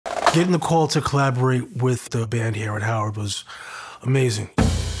Getting the call to collaborate with the band here at Howard was amazing.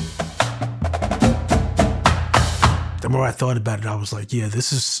 The more I thought about it, I was like, yeah,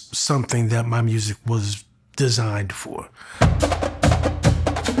 this is something that my music was designed for.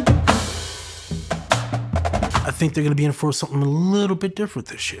 I think they're gonna be in for something a little bit different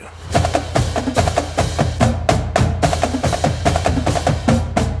this year.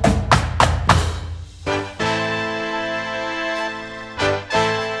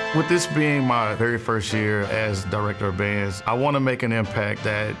 With this being my very first year as director of bands, I want to make an impact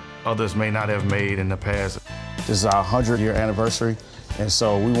that others may not have made in the past. This is our 100-year anniversary, and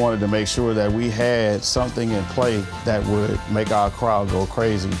so we wanted to make sure that we had something in play that would make our crowd go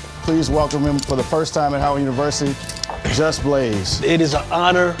crazy. Please welcome him for the first time at Howard University, Just Blaze. It is an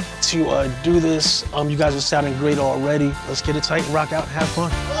honor to do this. You guys are sounding great already. Let's get it tight, rock out, and have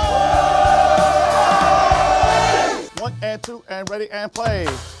fun. 1 and 2 and ready and play.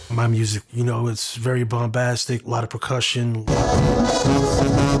 My music, you know, it's very bombastic, a lot of percussion, a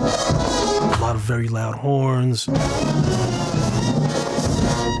lot of very loud horns,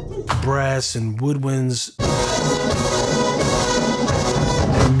 brass and woodwinds.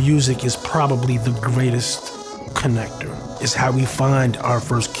 Music is probably the greatest connector. It's how we find our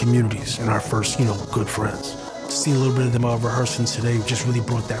first communities and our first, you know, good friends. To see a little bit of them rehearsing today just really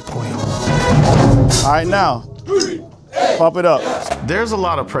brought that point home. All right, now, pump it up. There's a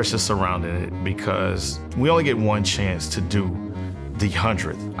lot of pressure surrounding it because we only get one chance to do the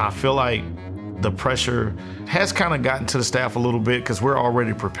 100th. I feel like the pressure has kind of gotten to the staff a little bit because we're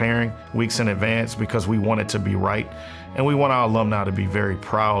already preparing weeks in advance because we want it to be right. And we want our alumni to be very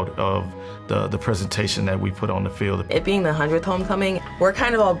proud of the presentation that we put on the field. It being the 100th homecoming, we're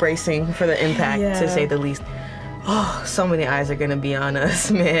kind of all bracing for the impact, to say the least. Oh, so many eyes are gonna be on us,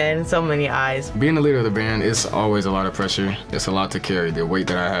 man. So many eyes. Being the leader of the band, it's always a lot of pressure. It's a lot to carry, the weight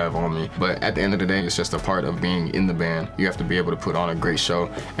that I have on me. But at the end of the day, it's just a part of being in the band. You have to be able to put on a great show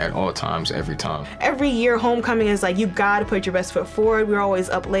at all times, every time. Every year, homecoming is like, you gotta put your best foot forward. We're always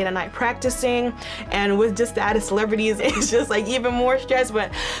up late at night practicing. And with just that as celebrities, it's just like even more stress,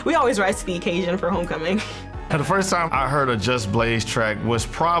 but we always rise to the occasion for homecoming. And the first time I heard a Just Blaze track was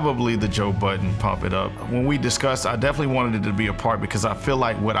probably the Joe Budden Pump It Up. When we discussed, I definitely wanted it to be a part because I feel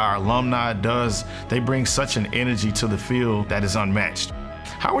like what our alumni does, they bring such an energy to the field that is unmatched.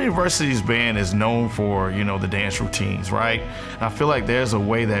 Howard University's band is known for, you know, the dance routines, right? And I feel like there's a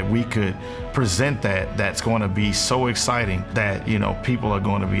way that we could present that that's going to be so exciting that, you know, people are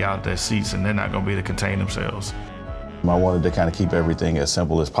going to be out their seats and they're not going to be able to contain themselves. I wanted to kind of keep everything as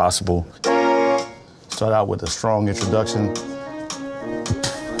simple as possible. Start out with a strong introduction,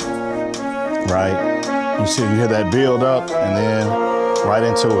 right? You hear that build up and then right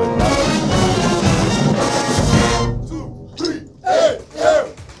into it. 2, 3,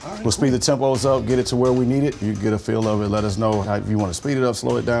 8. We'll speed the tempos up, get it to where we need it. You get a feel of it, let us know if you want to speed it up,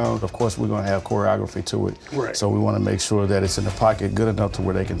 slow it down. Of course, we're going to have choreography to it. Right. So we want to make sure that it's in the pocket good enough to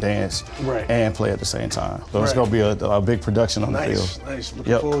where they can dance and play at the same time. So it's going to be a big production on the field. Nice,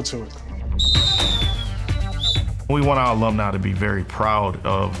 looking forward to it. We want our alumni to be very proud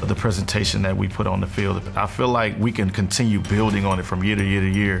of the presentation that we put on the field. I feel like we can continue building on it from year to year to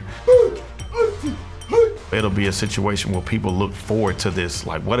year. It'll be a situation where people look forward to this,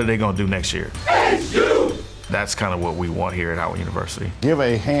 like what are they gonna do next year? That's kind of what we want here at Howard University. Give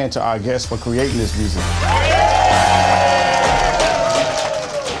a hand to our guests for creating this music.